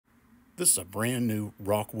This is a brand new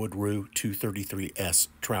Rockwood 233S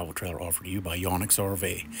travel trailer offered to you by Yonex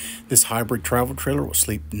RV. This hybrid travel trailer will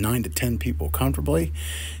sleep 9 to 10 people comfortably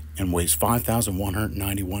and weighs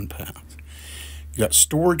 5,191 pounds. You got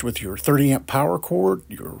storage with your 30-amp power cord,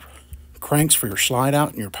 your cranks for your slide out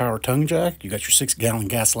and your power tongue jack. You got your 6-gallon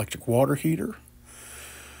gas electric water heater,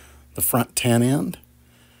 the front 10 end.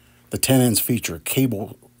 The 10 ends feature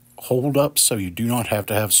cable hold-ups so you do not have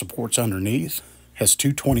to have supports underneath. Has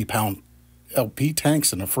two 20-pound LP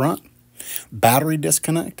tanks in the front, battery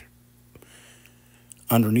disconnect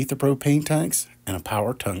underneath the propane tanks, and a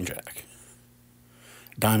power tongue jack.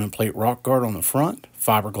 Diamond plate rock guard on the front,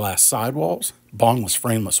 fiberglass sidewalls, boneless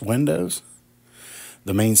frameless windows.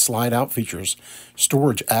 The main slide out features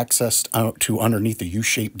storage access to underneath the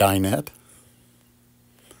U-shaped dinette.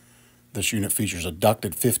 This unit features a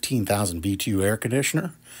ducted 15,000 BTU air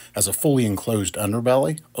conditioner, has a fully enclosed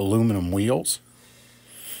underbelly, aluminum wheels.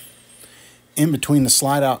 In between the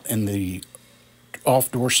slide out and the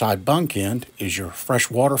off-door side bunk end is your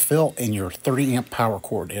fresh water fill and your 30-amp power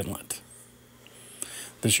cord inlet.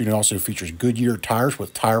 This unit also features Goodyear tires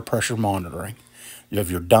with tire pressure monitoring. You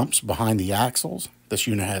have your dumps behind the axles. This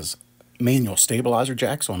unit has manual stabilizer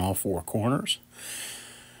jacks on all four corners.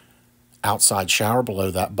 Outside shower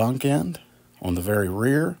below that bunk end. On the very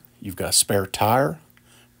rear, you've got a spare tire,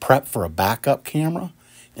 prep for a backup camera,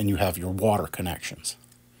 and you have your water connections.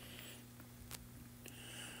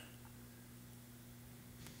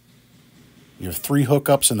 You have 3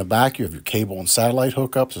 hookups in the back. You have your cable and satellite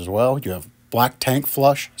hookups as well. You have black tank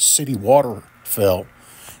flush, city water fill,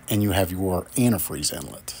 and you have your antifreeze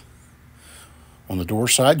inlet. On the door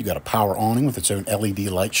side, you got a power awning with its own LED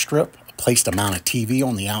light strip, a place to mount a TV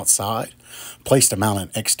on the outside, a place to mount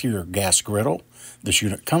an exterior gas griddle. This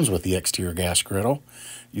unit comes with the exterior gas griddle.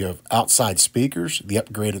 You have outside speakers, the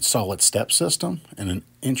upgraded solid step system, and an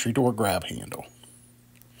entry door grab handle.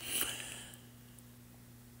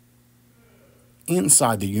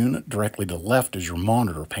 Inside the unit, directly to the left, is your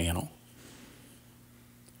monitor panel.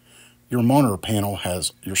 Your monitor panel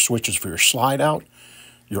has your switches for your slide out,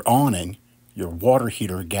 your awning, your water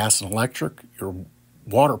heater, gas and electric, your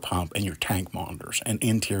water pump, and your tank monitors, and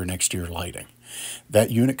interior and exterior lighting.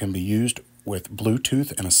 That unit can be used with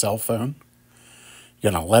Bluetooth and a cell phone.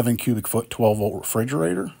 You got an 11 cubic foot 12-volt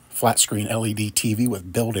refrigerator, flat screen LED TV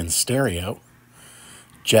with built-in stereo,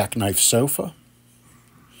 jackknife sofa.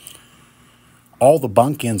 All the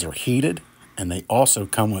bunk ends are heated, and they also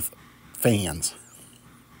come with fans.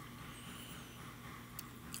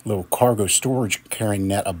 Little cargo storage carrying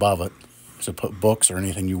net above it, so put books or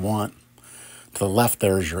anything you want. To the left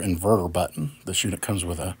there is your inverter button. This unit comes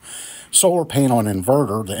with a solar panel and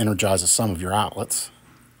inverter that energizes some of your outlets.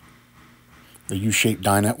 The U-shaped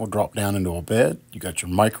dinette will drop down into a bed. You got your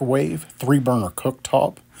microwave, 3-burner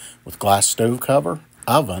cooktop with glass stove cover,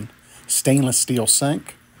 oven, stainless steel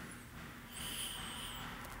sink.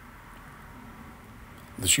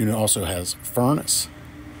 This unit also has furnace,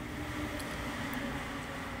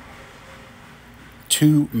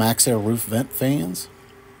 2 max air roof vent fans,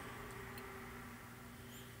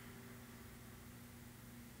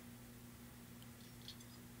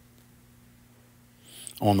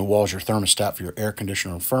 on the walls your thermostat for your air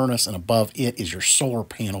conditioner and furnace, and above it is your solar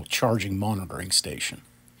panel charging monitoring station.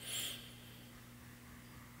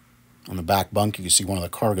 On the back bunk you can see one of the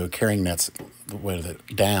cargo carrying nets with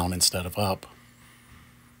it down instead of up.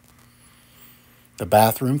 The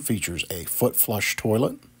bathroom features a foot flush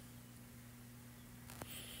toilet.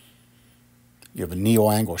 You have a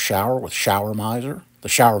neo-angle shower with shower miser. The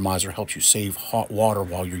shower miser helps you save hot water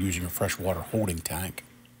while you're using a freshwater holding tank.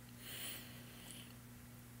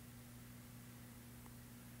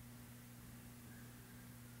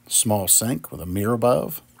 Small sink with a mirror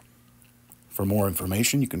above. For more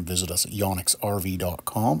information, you can visit us at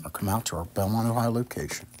yonexrv.com or come out to our Belmont, Ohio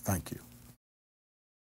location. Thank you.